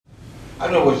I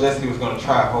know Glazewski was going to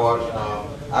try hard.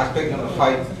 I expected him to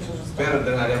fight better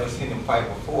than I'd ever seen him fight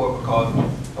before because,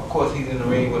 of course, he's in the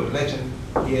ring with a legend.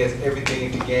 He has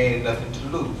everything to gain and nothing to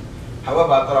lose.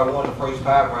 However, I thought I won the first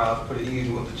 5 rounds pretty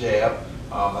easy with the jab.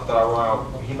 I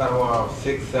thought he might have won around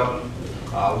 6, 7,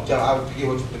 which I forget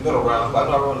what's the middle round, but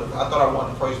I thought I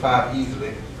won the first 5 easily.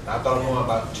 And I thought I won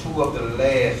about 2 of the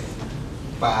last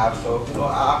 5. So, you know,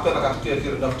 I felt like I still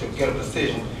did enough to get a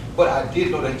decision. But I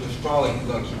did know that he was strong and he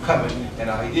was going to keep coming. And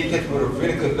he did catch me with a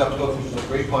really good left hook, which was a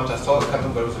great punch. I saw it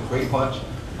coming, but it was a great punch.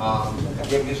 I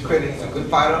give him his credit. He's a good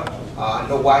fighter. I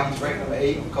know why he's ranked number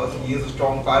 8, because he is a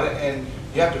strong fighter. And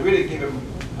you have to really give him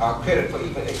credit for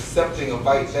even accepting a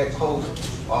fight that close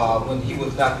when he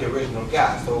was not the original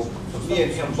guy. So for me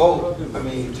and him both, I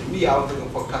mean, to me, I was looking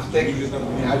for Kostecki. I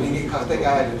mean, I didn't get Kostecki,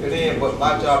 I had to fit in, but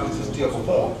my job is to still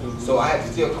perform. So I had to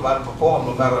still come out and perform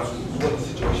no matter what the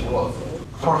situation was.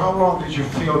 For how long did you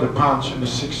feel the punch in the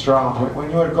 6th round? When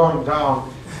you were going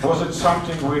down, was it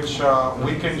something which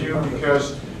weakened you?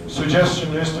 Because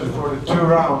suggestion is that for the 2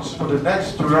 rounds, for the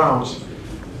next 2 rounds,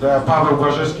 Paweł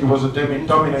Glazewski was a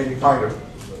dominating fighter.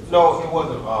 No, it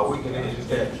wasn't weakening. It's just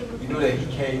that you knew that he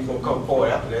was going to come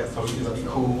forward after that, so you just be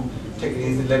cool, take it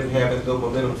easy, let him have his little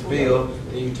momentum to build,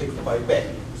 and then you take the fight back.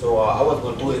 So I wasn't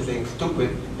going to do anything stupid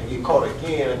and get caught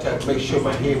again until I make sure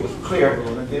my head was clear.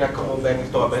 Then I come on back and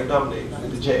start back dominating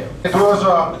with the jab. It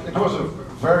was a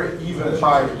very even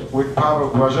fight with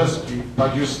Paweł Glazewski,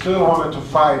 but you still wanted to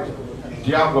fight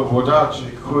Diablo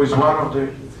Włodarczyk, who is one of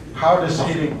the hardest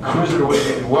hitting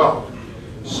cruiserweight in the world.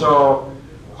 So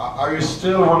are you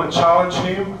still want to challenge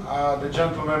him? The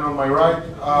gentleman on my right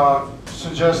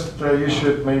suggests that you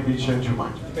should maybe change your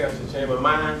mind. You think I should change my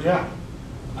mind? Yeah.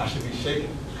 I should be shaking.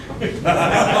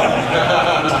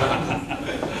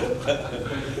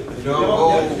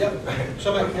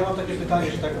 Przemek, ja mam takie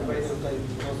pytanie, że tak wejdę tutaj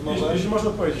w rozmowę. Jeśli można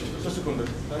powiedzieć, tylko 100 sekund.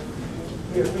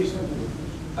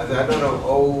 I don't know,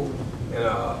 old, and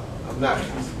I'm not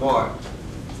smart,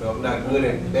 so I'm not good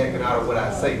at backing out of what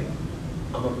I say.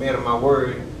 I'm a man of my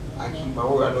word. I keep my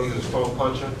word. I know he's a strong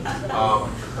puncher.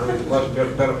 He's a much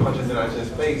better puncher than I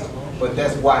just faced, but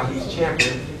that's why he's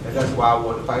champion, and that's why I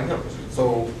want to fight him.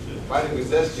 So fighting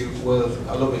Glazewski was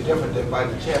a little bit different than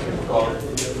fighting the champion because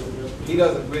he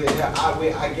doesn't really have,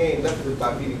 I gained nothing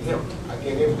by beating him. I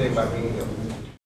gained everything by beating him.